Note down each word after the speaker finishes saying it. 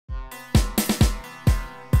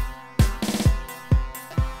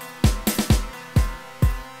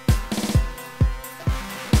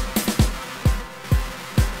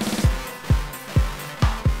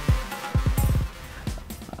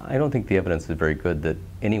I don't think the evidence is very good that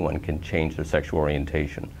anyone can change their sexual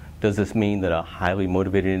orientation. Does this mean that a highly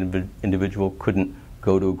motivated individual couldn't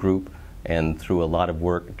go to a group and through a lot of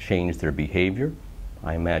work change their behavior?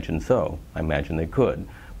 I imagine so. I imagine they could.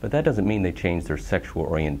 But that doesn't mean they change their sexual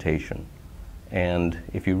orientation. And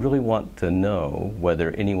if you really want to know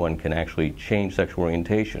whether anyone can actually change sexual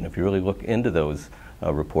orientation, if you really look into those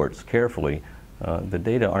reports carefully, the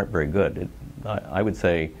data aren't very good. I would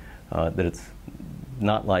say that it's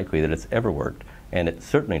not likely that it's ever worked, and it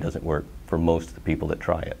certainly doesn't work for most of the people that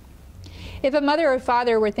try it. If a mother or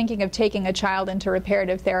father were thinking of taking a child into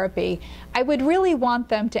reparative therapy, I would really want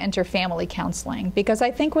them to enter family counseling, because I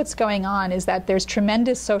think what's going on is that there's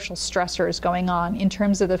tremendous social stressors going on in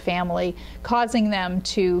terms of the family, causing them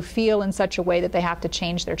to feel in such a way that they have to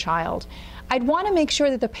change their child. I'd want to make sure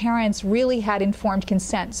that the parents really had informed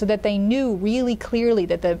consent so that they knew really clearly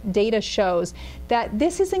that the data shows that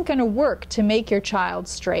this isn't going to work to make your child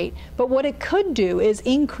straight, but what it could do is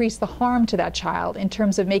increase the harm to that child in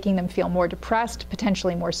terms of making them feel more depressed,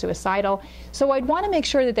 potentially more suicidal. So I'd want to make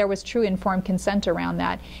sure that there was true informed consent around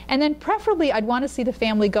that. And then preferably I'd want to see the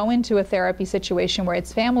family go into a therapy situation where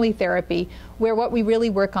it's family therapy, where what we really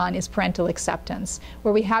work on is parental acceptance,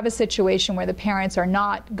 where we have a situation where the parents are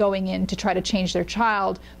not going in to try to change their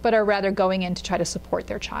child, but are rather going in to try to support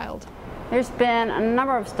their child. There's been a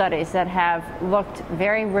number of studies that have looked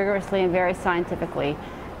very rigorously and very scientifically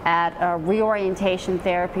at reorientation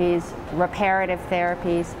therapies, reparative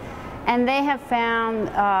therapies, and they have found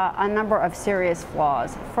a number of serious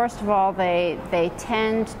flaws. First of all, they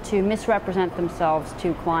tend to misrepresent themselves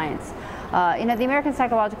to clients. You know, the American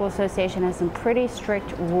Psychological Association has some pretty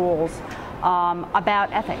strict rules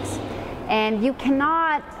about ethics. And you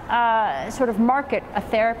cannot sort of market a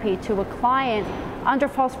therapy to a client under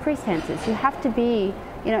false pretenses. You have to be,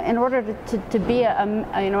 you know, in order to be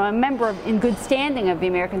a member in good standing of the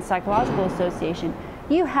American Psychological Association,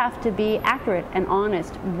 you have to be accurate and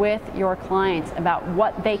honest with your clients about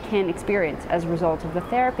what they can experience as a result of the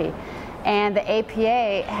therapy. And the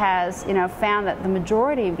APA has, you know, found that the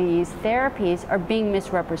majority of these therapies are being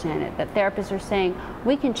misrepresented, that therapists are saying,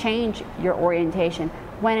 we can change your orientation,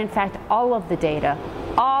 when in fact all of the data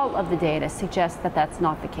suggests that that's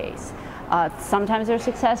not the case. Sometimes they're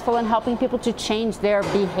successful in helping people to change their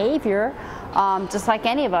behavior, just like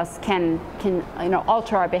any of us can you know,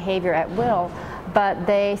 alter our behavior at will, but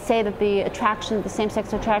they say that the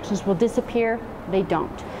same-sex attractions will disappear. They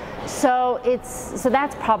don't. So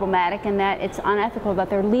that's problematic, in that it's unethical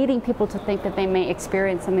that they're leading people to think that they may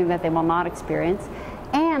experience something that they will not experience.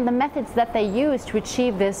 And the methods that they use to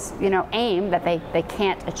achieve this, you know, aim that they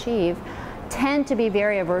can't achieve tend to be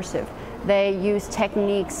very aversive. They use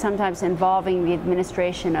techniques sometimes involving the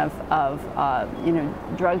administration of you know,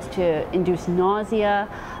 drugs to induce nausea,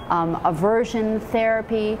 aversion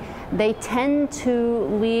therapy. They tend to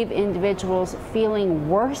leave individuals feeling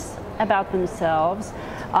worse about themselves,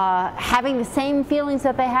 having the same feelings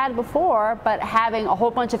that they had before, but having a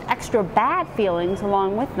whole bunch of extra bad feelings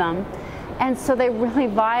along with them. And so they really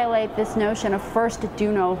violate this notion of first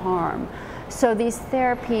do no harm. So these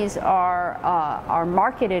therapies are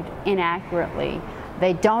marketed inaccurately.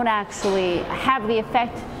 They don't actually have the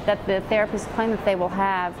effect that the therapists claim that they will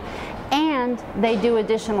have, and they do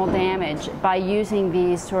additional damage by using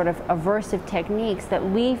these sort of aversive techniques that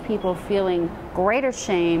leave people feeling greater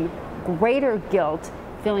shame, greater guilt,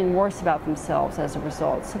 feeling worse about themselves as a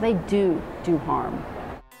result. So they do harm.